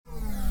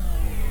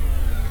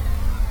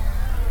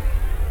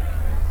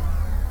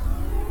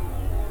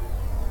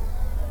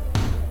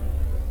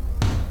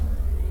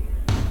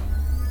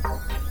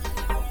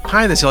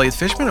Hi, this is Elliot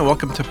Fishman, and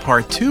welcome to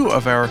part 2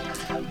 of our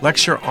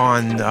lecture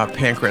on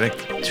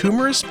pancreatic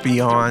tumors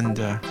beyond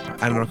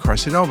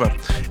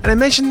adenocarcinoma. And I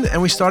mentioned,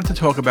 and we started to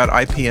talk about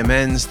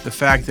IPMNs, the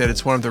fact that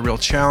it's one of the real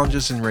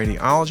challenges in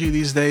radiology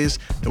these days,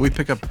 that we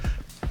pick up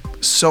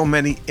so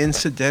many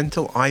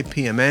incidental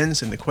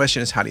IPMNs, and the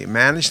question is, how do you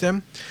manage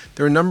them?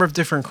 There are a number of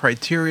different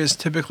criteria.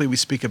 Typically, we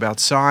speak about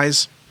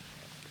size.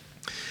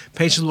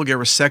 Patients will get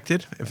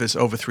resected if it's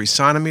over 3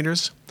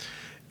 centimeters,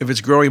 if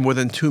it's growing more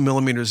than 2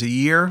 millimeters a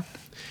year,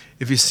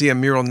 if you see a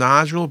mural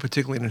nodule,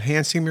 particularly an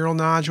enhancing mural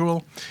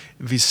nodule,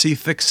 if you see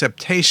thick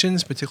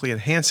septations, particularly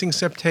enhancing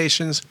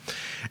septations,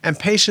 and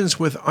patients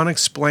with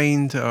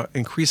unexplained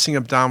increasing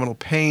abdominal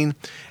pain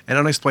and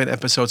unexplained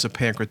episodes of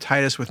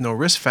pancreatitis with no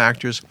risk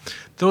factors,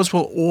 those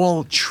will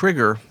all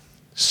trigger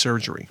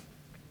surgery.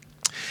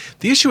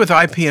 The issue with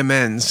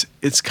IPMNs,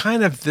 it's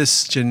kind of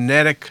this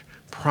genetic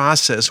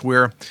process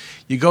where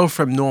you go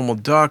from normal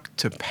duct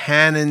to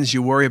pannins.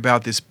 You worry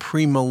about this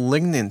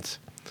pre-malignant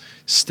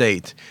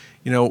state.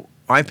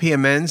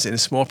 IPMNs in a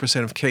small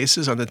percent of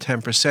cases, under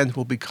 10%,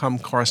 will become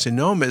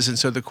carcinomas. And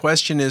so the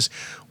question is,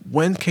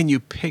 when can you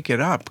pick it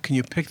up? Can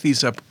you pick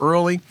these up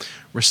early,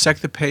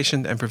 resect the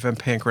patient, and prevent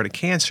pancreatic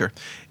cancer?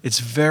 It's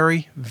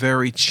very,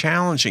 very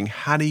challenging.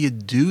 How do you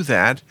do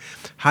that?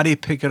 How do you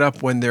pick it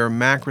up when there are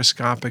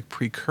macroscopic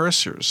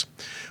precursors?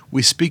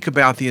 We speak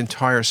about the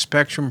entire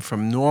spectrum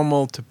from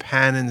normal to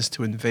pannins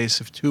to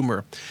invasive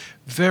tumor.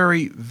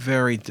 Very,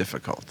 very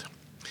difficult.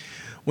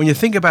 When you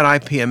think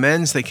about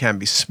IPMNs, they can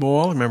be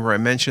small. Remember, I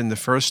mentioned in the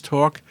first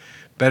talk,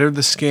 better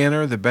the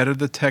scanner, the better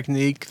the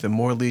technique, the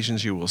more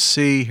lesions you will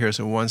see. Here's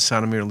a 1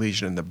 centimeter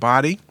lesion in the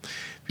body.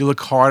 If you look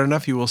hard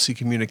enough, you will see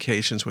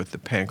communications with the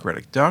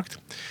pancreatic duct.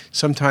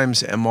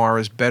 Sometimes MR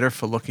is better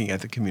for looking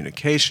at the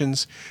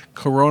communications.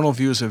 Coronal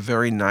views are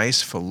very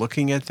nice for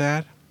looking at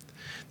that.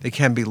 They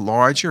can be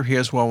larger.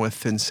 Here's one with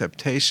thin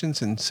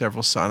septations and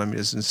several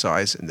centimeters in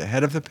size in the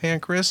head of the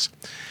pancreas.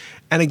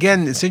 And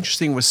again, it's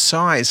interesting with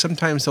size.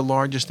 Sometimes the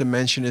largest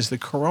dimension is the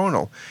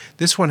coronal.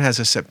 This one has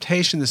a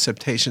septation. The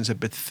septation's a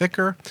bit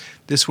thicker.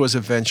 This was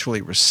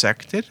eventually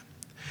resected.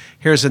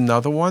 Here's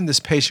another one. This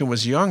patient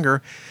was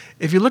younger.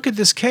 If you look at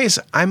this case,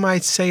 I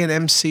might say an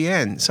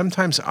MCN.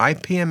 Sometimes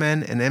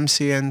IPMN and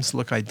MCNs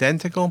look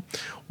identical.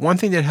 One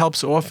thing that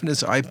helps often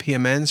is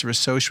IPMNs are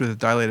associated with a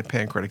dilated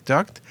pancreatic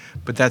duct,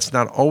 but that's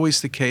not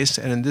always the case.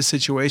 And in this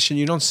situation,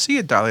 you don't see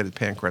a dilated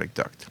pancreatic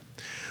duct.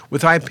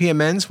 With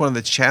IPMNs, one of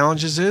the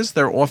challenges is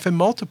they're often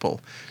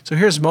multiple. So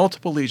here's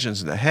multiple lesions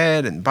in the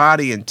head and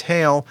body and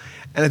tail.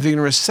 And if you're going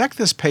to resect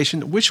this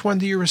patient, which one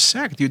do you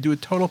resect? Do you do a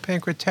total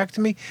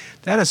pancreatectomy?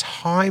 That is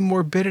high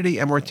morbidity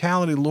and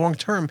mortality long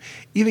term.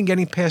 Even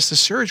getting past the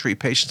surgery,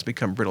 patients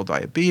become brittle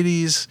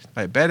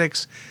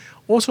diabetics,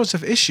 all sorts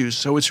of issues.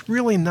 So it's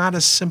really not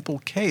a simple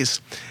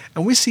case.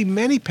 And we see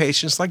many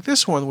patients like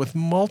this one with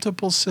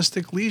multiple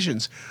cystic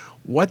lesions.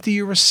 What do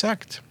you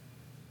resect?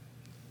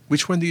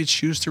 Which one do you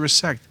choose to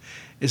resect?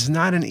 It's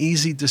not an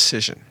easy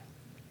decision.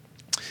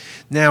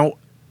 Now,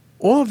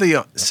 all of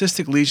the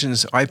cystic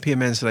lesions,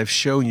 IPMNs that I've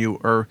shown you,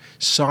 are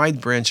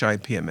side branch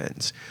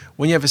IPMNs.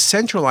 When you have a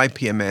central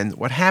IPMN,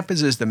 what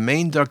happens is the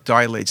main duct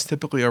dilates,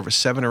 typically over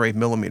 7 or 8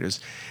 millimeters.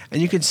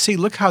 And you can see,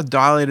 look how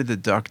dilated the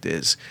duct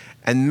is.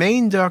 And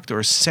main duct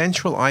or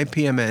central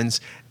IPMNs,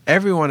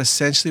 everyone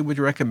essentially would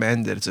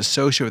recommend that it's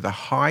associated with a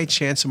high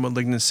chance of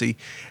malignancy.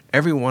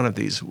 Every one of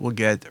these will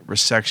get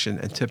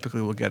resection and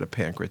typically will get a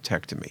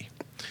pancreatectomy.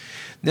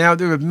 Now,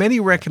 there are many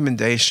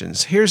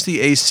recommendations. Here's the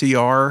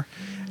ACR,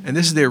 and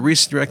this is their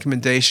recent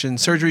recommendation.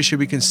 Surgery should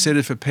be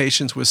considered for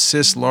patients with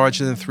cysts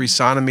larger than 3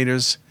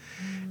 centimeters.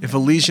 If a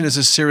lesion is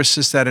a serous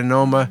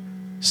cystadenoma,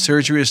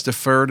 surgery is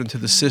deferred until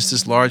the cyst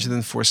is larger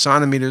than 4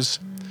 centimeters.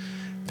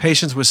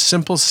 Patients with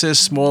simple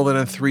cysts smaller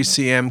than 3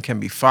 cm can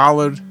be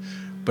followed,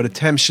 but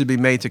attempts should be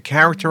made to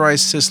characterize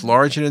cysts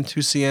larger than 2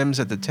 cms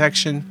at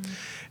detection.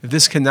 If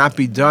this cannot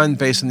be done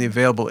based on the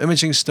available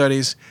imaging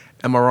studies,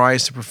 MRI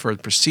is the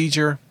preferred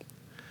procedure.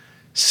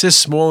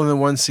 Cysts smaller than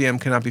 1 cm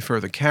cannot be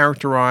further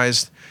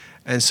characterized,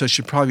 and so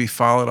should probably be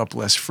followed up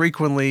less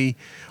frequently.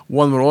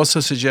 One would also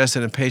suggest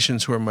that in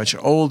patients who are much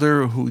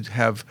older, who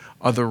have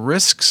other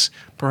risks,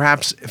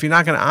 perhaps if you're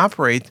not going to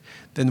operate,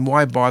 then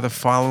why bother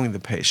following the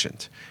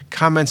patient?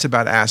 Comments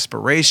about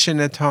aspiration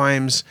at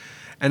times.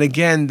 And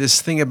again,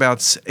 this thing about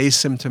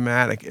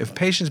asymptomatic. If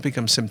patients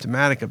become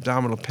symptomatic,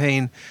 abdominal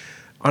pain,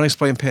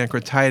 unexplained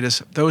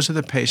pancreatitis, those are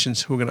the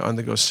patients who are going to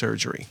undergo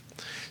surgery.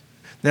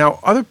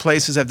 Now, other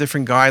places have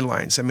different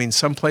guidelines. I mean,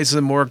 some places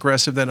are more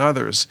aggressive than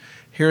others.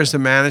 Here's the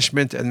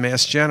management and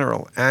Mass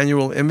General.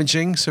 Annual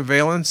imaging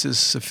surveillance is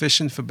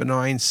sufficient for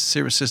benign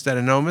serous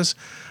cystadenomas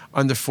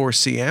under 4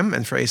 cm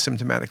and for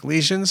asymptomatic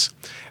lesions.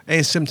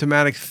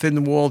 Asymptomatic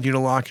thin-walled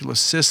unilocular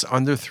cysts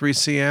under 3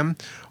 cm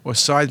or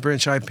side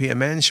branch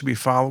IPMN should be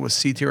followed with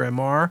CT or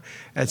MR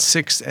at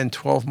 6 and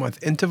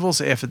 12-month intervals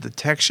after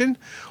detection.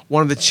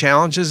 One of the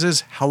challenges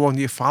is, how long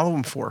do you follow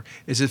them for?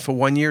 Is it for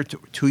 1 year,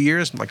 2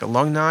 years, like a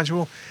lung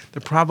nodule?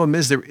 The problem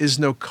is there is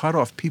no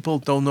cutoff. People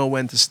don't know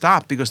when to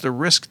stop because the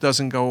risk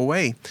doesn't go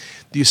away.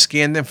 Do you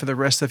scan them for the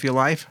rest of your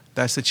life?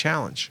 That's the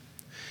challenge.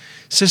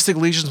 Cystic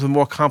lesions with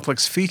more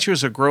complex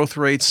features or growth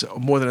rates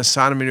of more than a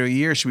centimeter a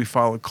year should be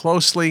followed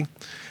closely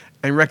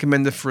and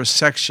recommended for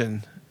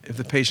resection if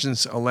the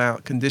patient's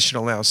condition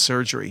allows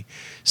surgery.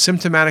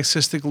 Symptomatic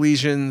cystic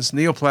lesions,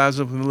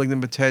 neoplasm with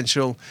malignant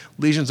potential,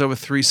 lesions over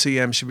 3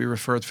 cm should be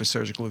referred for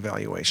surgical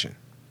evaluation.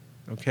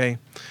 Okay?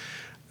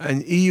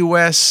 An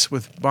EUS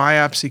with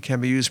biopsy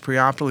can be used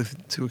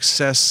preoperatively to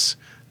assess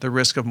the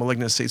risk of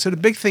malignancy. So the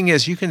big thing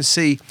is you can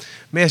see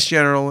Mass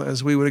General,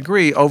 as we would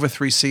agree, over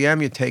 3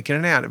 cm, you're taking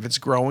it out. If it's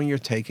growing, you're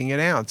taking it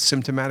out.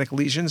 Symptomatic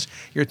lesions,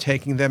 you're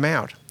taking them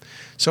out.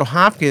 So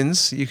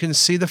Hopkins, you can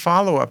see the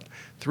follow-up,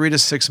 3 to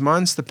 6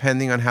 months,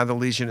 depending on how the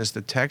lesion is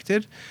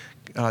detected,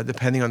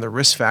 depending on the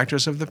risk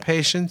factors of the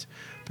patient,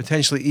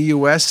 potentially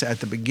EUS at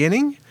the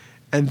beginning,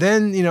 and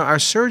then our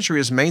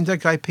surgery is main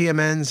duct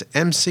IPMNs,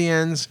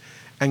 MCNs,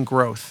 and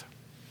growth,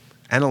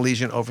 and a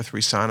lesion over 3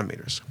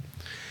 centimeters.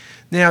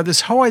 Now,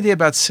 this whole idea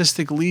about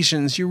cystic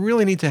lesions, you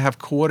really need to have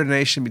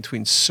coordination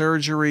between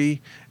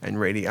surgery and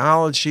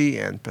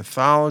radiology and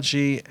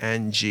pathology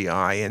and GI.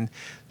 And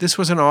this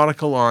was an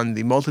article on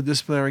the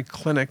multidisciplinary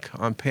clinic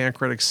on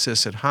pancreatic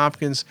cysts at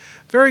Hopkins.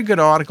 Very good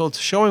article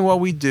showing what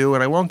we do,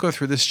 and I won't go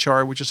through this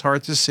chart, which is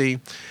hard to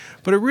see,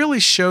 but it really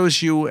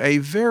shows you a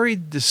very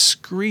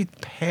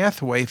discrete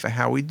pathway for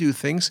how we do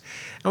things,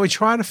 and we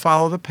try to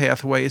follow the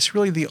pathway. It's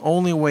really the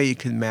only way you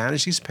can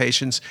manage these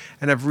patients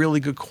and have really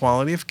good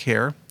quality of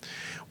care.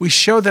 We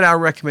show that our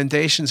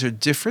recommendations are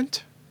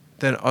different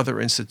than other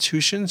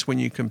institutions when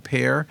you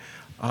compare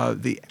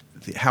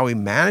how we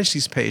manage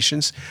these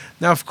patients.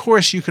 Now, of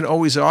course, you can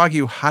always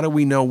argue, how do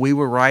we know we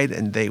were right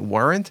and they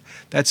weren't?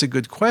 That's a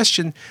good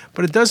question,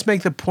 but it does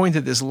make the point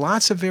that there's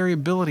lots of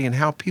variability in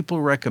how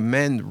people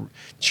recommend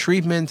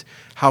treatment,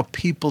 how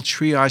people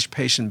triage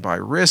patient by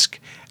risk,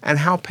 and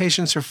how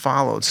patients are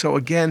followed. So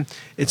again,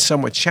 it's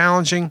somewhat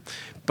challenging,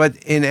 but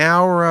in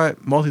our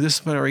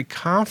multidisciplinary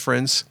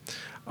conference,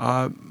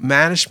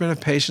 management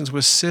of patients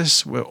with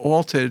cysts were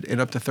altered in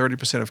up to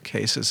 30% of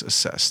cases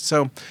assessed.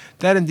 So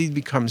that indeed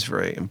becomes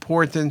very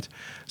important.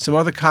 Some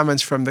other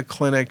comments from the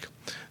clinic.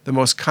 The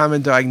most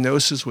common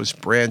diagnosis was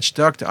branch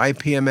duct,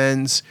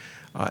 IPMNs,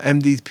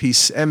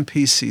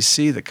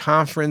 MPCC. The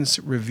conference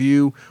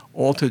review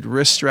altered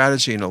risk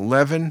strategy in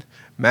 11.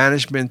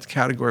 Management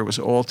category was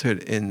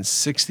altered in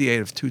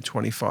 68 of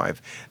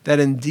 225. That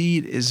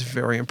indeed is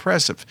very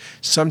impressive.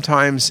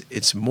 Sometimes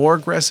it's more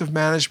aggressive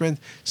management,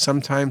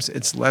 sometimes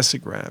it's less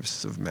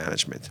aggressive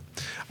management.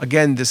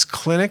 Again, this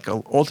clinic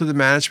altered the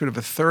management of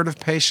a third of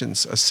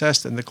patients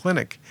assessed in the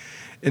clinic.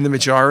 In the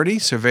majority,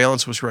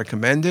 surveillance was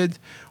recommended,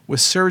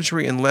 with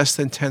surgery in less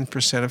than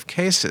 10% of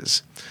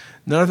cases.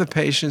 None of the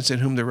patients in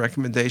whom the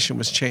recommendation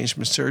was changed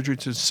from surgery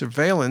to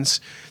surveillance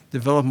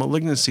developed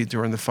malignancy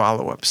during the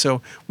follow-up.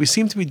 So we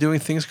seem to be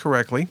doing things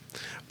correctly,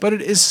 but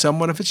it is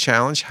somewhat of a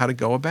challenge how to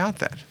go about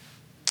that.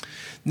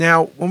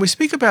 Now, when we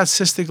speak about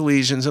cystic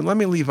lesions, and let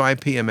me leave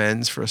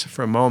IPMNs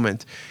for a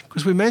moment,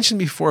 because we mentioned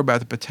before about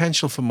the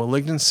potential for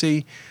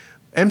malignancy.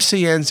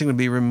 MCNs are going to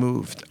be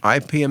removed.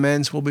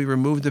 IPMNs will be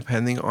removed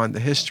depending on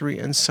the history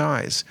and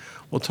size.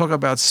 We'll talk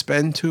about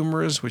SPEN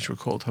tumors, which were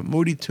called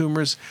Hamudi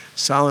tumors,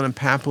 solid and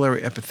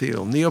papillary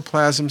epithelial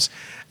neoplasms.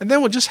 And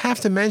then we'll just have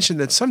to mention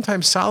that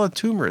sometimes solid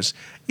tumors,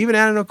 even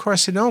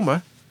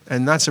adenocarcinoma,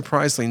 and not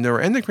surprisingly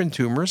neuroendocrine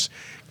tumors,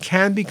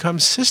 can become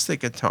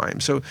cystic at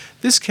times. So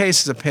this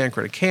case is a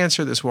pancreatic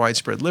cancer, this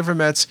widespread liver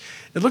mets.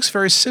 It looks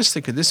very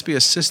cystic. Could this be a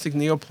cystic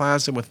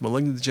neoplasm with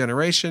malignant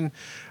degeneration?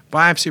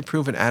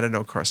 Biopsy-proven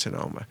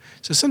adenocarcinoma.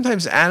 So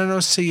sometimes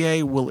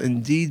adeno-CA will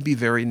indeed be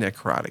very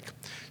necrotic.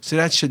 So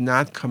that should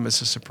not come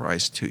as a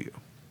surprise to you.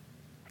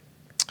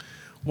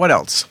 What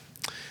else?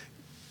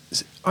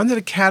 Under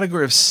the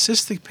category of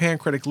cystic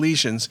pancreatic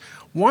lesions,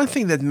 one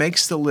thing that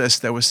makes the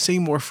list that we're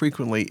seeing more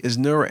frequently is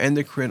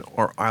neuroendocrine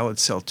or islet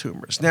cell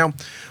tumors. Now,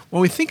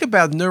 when we think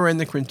about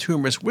neuroendocrine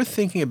tumors, we're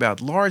thinking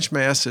about large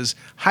masses,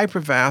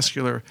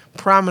 hypervascular,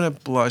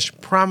 prominent blush,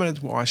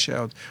 prominent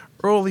washout,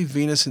 early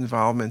venous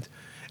involvement,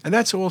 and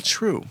that's all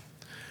true.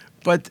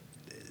 But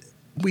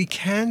we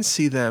can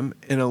see them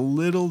in a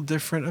little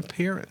different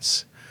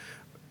appearance.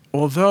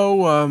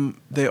 Although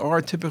they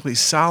are typically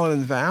solid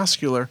and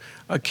vascular,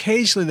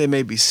 occasionally they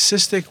may be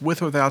cystic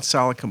with or without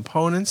solid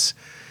components.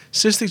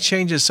 Cystic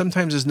changes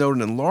sometimes is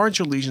noted in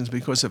larger lesions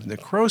because of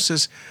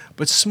necrosis,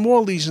 but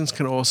small lesions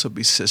can also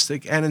be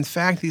cystic. And in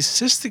fact, these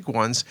cystic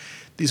ones,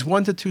 these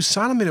 1 to 2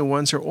 centimeter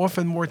ones, are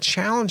often more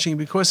challenging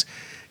because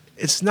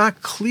it's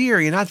not clear.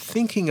 You're not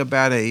thinking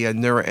about a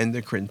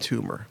neuroendocrine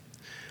tumor.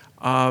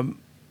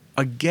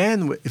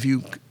 Again, if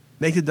you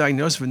make the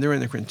diagnosis of a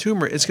neuroendocrine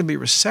tumor, it's going to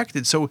be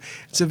resected. So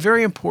it's a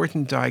very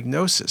important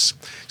diagnosis.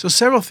 So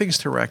several things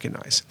to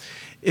recognize.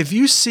 If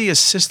you see a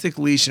cystic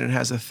lesion and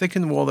has a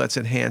thickened wall that's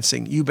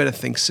enhancing, you better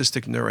think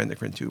cystic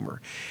neuroendocrine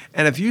tumor.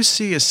 And if you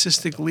see a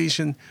cystic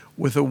lesion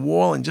with a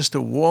wall and just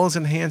the wall is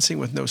enhancing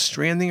with no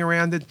stranding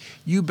around it,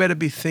 you better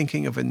be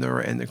thinking of a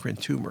neuroendocrine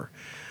tumor.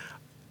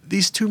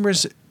 These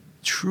tumors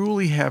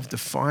truly have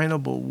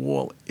definable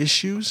wall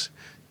issues.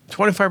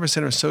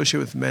 25% are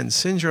associated with men's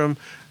syndrome.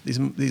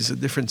 These are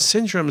different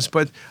syndromes,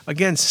 but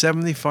again,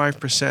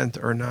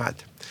 75% are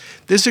not.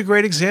 This is a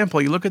great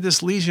example. You look at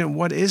this lesion,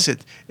 what is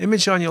it?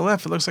 Image on your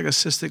left, it looks like a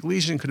cystic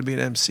lesion. Could be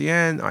an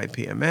MCN,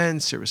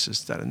 IPMN, serous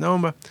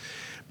adenoma.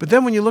 But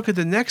then when you look at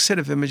the next set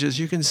of images,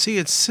 you can see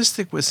it's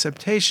cystic with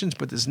septations,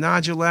 but there's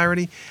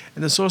nodularity,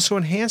 and there's also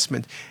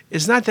enhancement.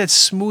 It's not that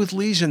smooth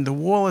lesion. The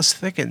wall is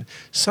thickened.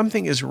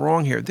 Something is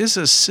wrong here. This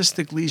is a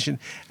cystic lesion,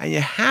 and you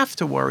have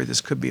to worry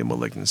this could be a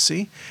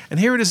malignancy.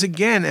 And here it is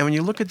again, and when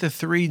you look at the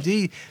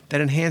 3D,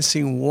 that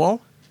enhancing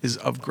wall is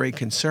of great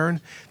concern.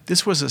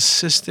 This was a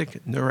cystic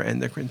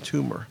neuroendocrine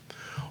tumor.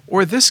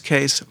 Or this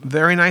case,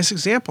 very nice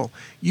example.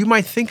 You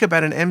might think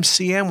about an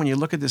MCN when you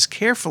look at this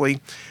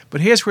carefully,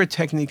 but here's where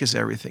technique is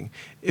everything.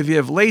 If you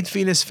have late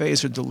venous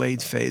phase or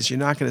delayed phase, you're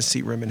not going to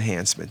see rim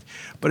enhancement.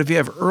 But if you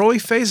have early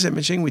phase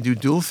imaging, we do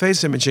dual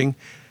phase imaging,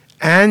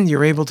 and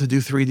you're able to do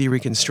 3D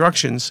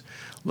reconstructions,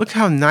 look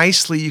how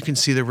nicely you can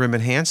see the rim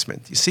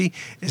enhancement. You see,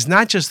 it's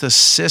not just a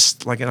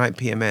cyst like an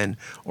IPMN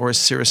or a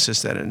serous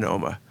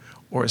adenoma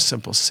or a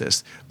simple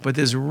cyst, but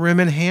there's rim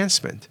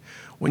enhancement.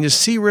 When you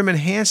see rim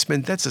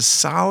enhancement, that's a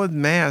solid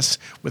mass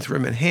with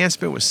rim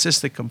enhancement, with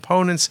cystic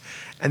components,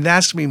 and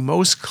that's going to be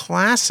most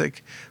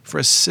classic for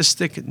a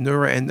cystic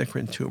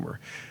neuroendocrine tumor.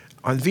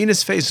 On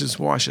venous phases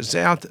washes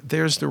out,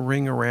 there's the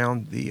ring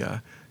around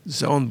the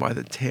zone by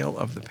the tail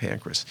of the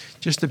pancreas.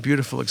 Just a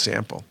beautiful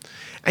example.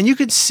 And you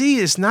can see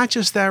it's not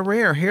just that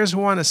rare. Here's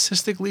one, a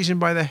cystic lesion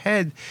by the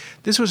head.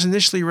 This was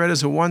initially read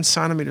as a 1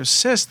 centimeter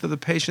cyst that the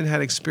patient had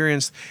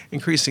experienced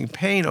increasing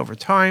pain over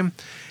time.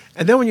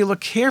 And then when you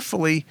look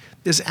carefully,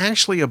 there's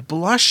actually a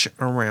blush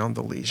around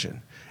the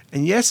lesion.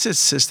 And yes,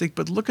 it's cystic,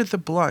 but look at the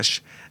blush.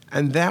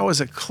 And that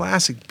was a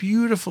classic,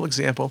 beautiful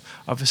example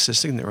of a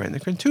cystic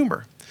neuroendocrine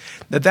tumor.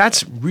 Now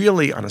that's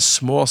really on a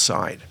small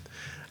side.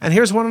 And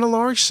here's one on a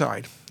large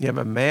side. You have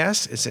a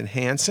mass, it's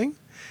enhancing,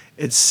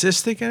 it's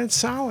cystic, and it's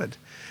solid.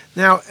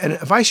 Now, and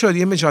if I show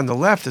the image on the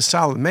left, the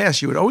solid mass,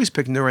 you would always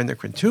pick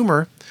neuroendocrine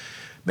tumor.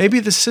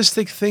 Maybe the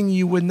cystic thing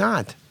you would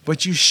not.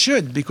 But you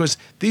should, because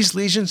these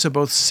lesions are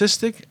both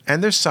cystic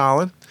and they're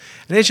solid.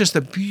 And it's just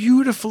a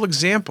beautiful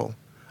example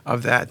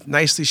of that,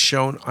 nicely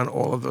shown on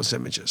all of those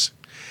images.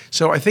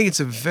 So I think it's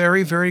a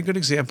very, very good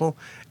example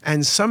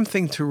and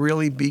something to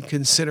really be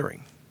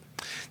considering.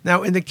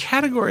 Now, in the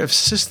category of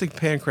cystic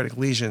pancreatic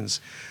lesions,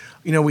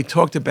 we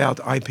talked about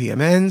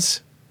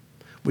IPMNs,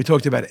 we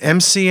talked about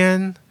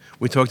MCN,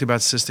 we talked about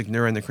cystic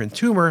neuroendocrine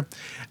tumor,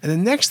 and the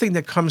next thing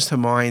that comes to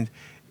mind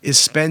is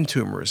SPEN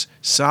tumors,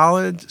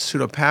 solid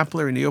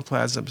pseudopapillary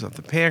neoplasms of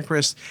the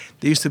pancreas.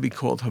 They used to be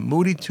called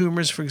Hamudi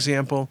tumors, for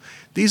example.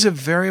 These are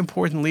very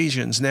important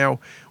lesions. Now,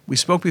 we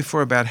spoke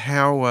before about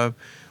how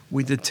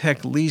we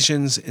detect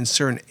lesions in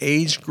certain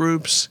age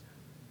groups,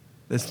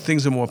 that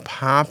things are more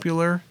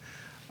popular.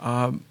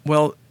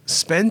 Well,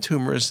 SPEN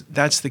tumors,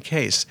 that's the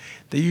case.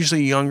 They're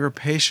usually younger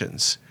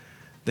patients.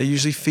 They're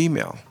usually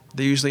female.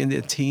 They're usually in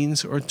their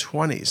teens or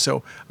 20s.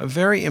 So a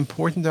very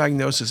important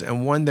diagnosis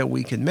and one that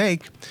we can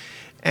make.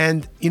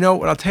 And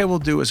what I'll tell you we'll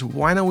do is,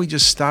 why don't we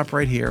just stop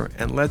right here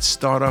and let's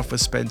start off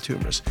with SPEN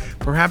tumors.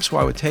 Perhaps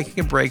while we're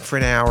taking a break for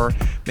an hour,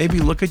 maybe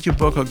look at your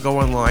book or go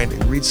online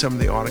and read some of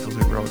the articles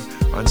we wrote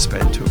on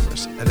SPEN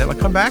tumors. And then I'll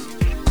come back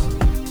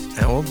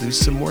and we'll do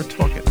some more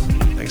talking.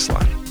 Thanks a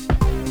lot.